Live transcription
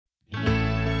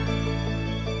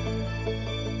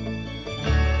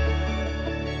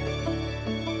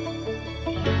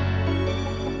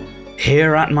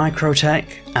Here at MicroTech,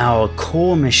 our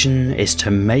core mission is to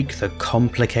make the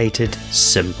complicated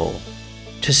simple.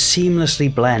 To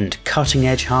seamlessly blend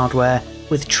cutting-edge hardware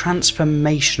with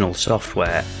transformational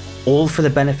software, all for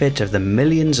the benefit of the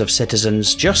millions of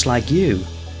citizens just like you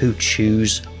who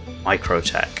choose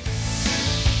MicroTech.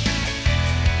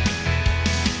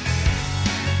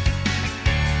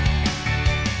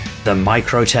 The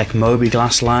MicroTech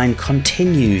Mobiglass line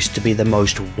continues to be the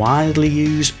most widely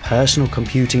used personal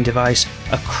computing device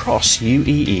across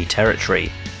UEE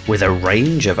territory, with a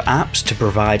range of apps to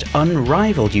provide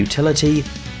unrivaled utility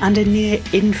and a near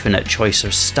infinite choice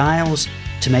of styles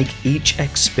to make each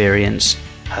experience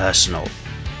personal.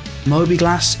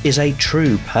 Mobiglass is a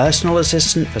true personal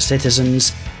assistant for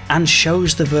citizens and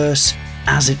shows the verse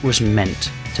as it was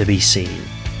meant to be seen.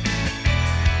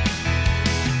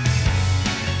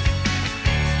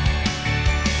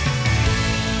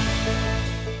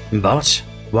 But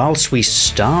whilst we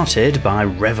started by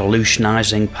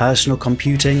revolutionising personal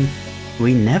computing,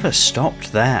 we never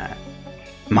stopped there.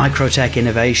 MicroTech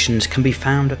innovations can be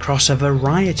found across a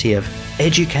variety of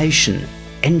education,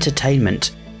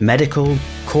 entertainment, medical,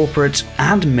 corporate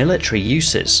and military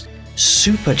uses,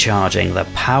 supercharging the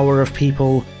power of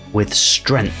people with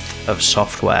strength of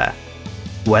software.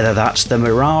 Whether that's the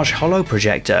Mirage Holo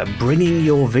projector bringing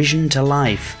your vision to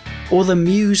life, or the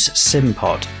Muse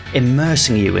SimPod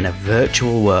immersing you in a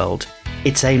virtual world,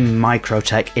 it's a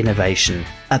MicroTech innovation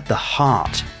at the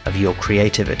heart of your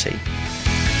creativity.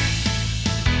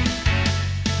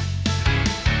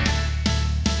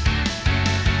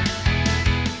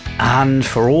 And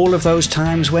for all of those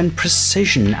times when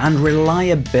precision and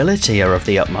reliability are of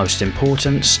the utmost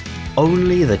importance,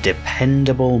 only the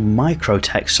dependable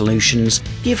MicroTech solutions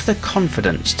give the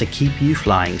confidence to keep you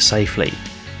flying safely.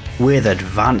 With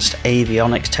advanced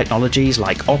avionics technologies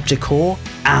like Opticore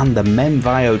and the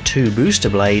MEMVIO 2 booster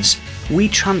blades, we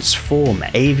transform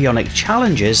avionic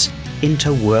challenges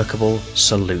into workable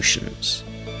solutions.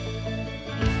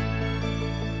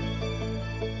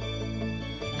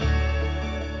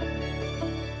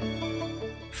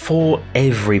 For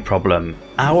every problem,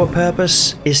 our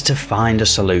purpose is to find a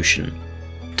solution.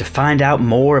 To find out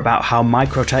more about how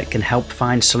MicroTech can help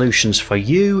find solutions for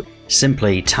you,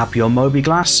 simply tap your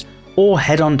Mobiglass or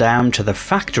head on down to the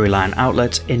factory line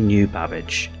outlet in New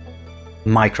Babbage.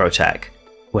 MicroTech,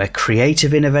 where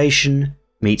creative innovation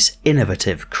meets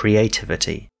innovative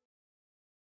creativity.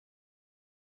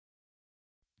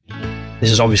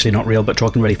 This is obviously not real, but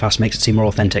talking really fast makes it seem more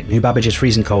authentic. New Babbage is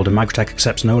freezing cold and MicroTech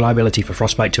accepts no liability for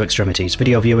frostbite to extremities.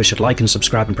 Video viewers should like and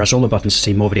subscribe and press all the buttons to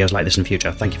see more videos like this in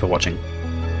future. Thank you for watching.